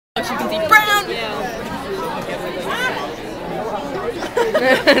As you can see, brown!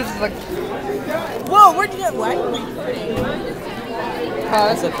 It's like, whoa, where'd you get white?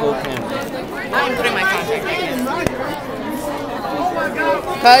 That's a cool camera. I'm putting my contact in.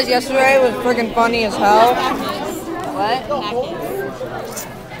 Cause yesterday was freaking funny as hell. What?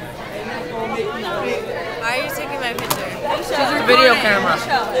 Why are you taking my picture? She's a video camera. It's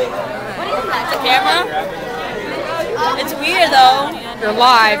a camera? It's weird though. You're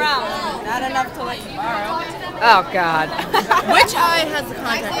live. Not enough to let you borrow. Oh God. Which eye has the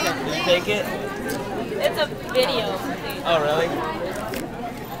contact in? Did you take it? It's a video. Oh, really?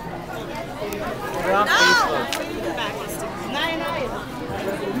 We're on Facebook.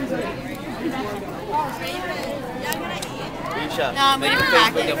 Screenshot. No, I'm Make waiting it for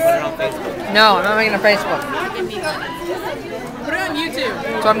Facebook Mac. and put it on Facebook. No, I'm not making a Facebook. Put it on YouTube.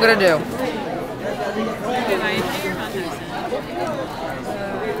 That's what I'm gonna do.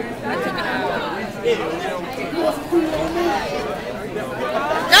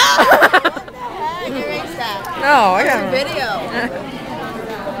 No, I got Video.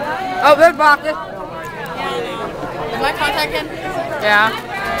 Oh, there's Bacchus. Is my contact in? Yeah.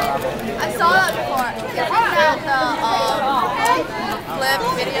 I saw that before. Isn't that the flip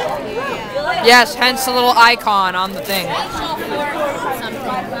video? Yes, hence the little icon on the thing. I'm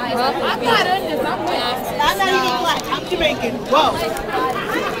not into something. I'm not even black. I'm Jamaican. Whoa.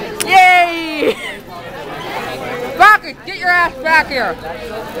 Yay! Bacchus, get your ass back here.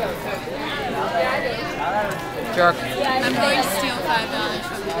 Jerk. I'm going to steal $5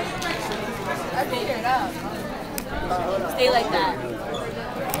 from you. I figured it out. Stay like that.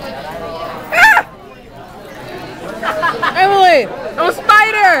 Emily, I'm a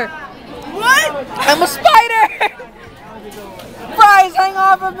spider! What? I'm a spider! Fries, hang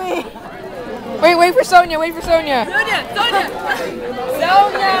off of me! Wait for Sonia, wait for Sonia. Sonia!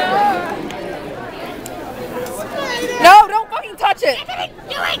 No, don't fucking touch it!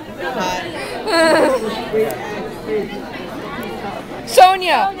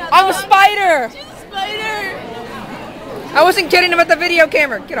 Sonia, I'm a spider! She's a spider! I wasn't kidding about the video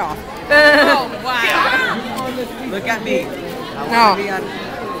camera. Get off. Oh, wow. Look at me. I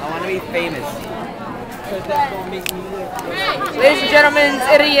want to be famous. Ladies and gentlemen,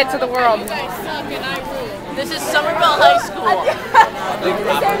 idiots of the world. You guys suck and I rule. This is Somerville High School.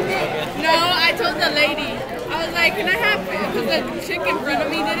 No, I told the lady. I was like, can I have it? Because the chick in front of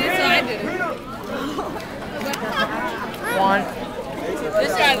me did it, so I did it. One.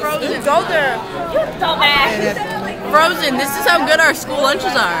 This is Frozen. Go there. You dumbass. Frozen, this is how good our school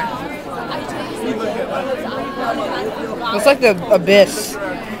lunches are. Looks like the abyss.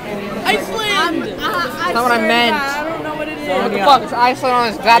 Iceland! That's not what I meant. I don't know what it is. What the fuck? Is Iceland on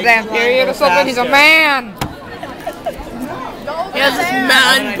his goddamn period or something? He's a man! He has this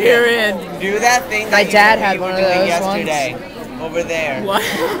man period. Do that thing My that dad you had were one of doing those yesterday. Over there. What?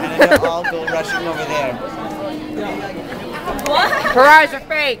 And then they'll all go rushing over there. What? Her eyes are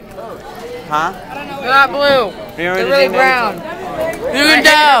fake. Huh? They're not blue. They're really brown. You can I hate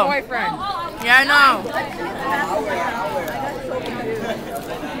her tell. boyfriend. Yeah, I know.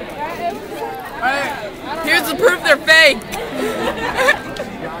 Alright, here's the proof they're fake.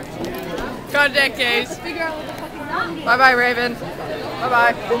 Contact case. Bye bye, Raven. Bye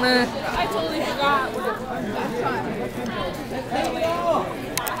bye. I totally forgot.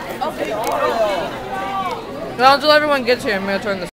 Well, until everyone gets here, I'm gonna turn this.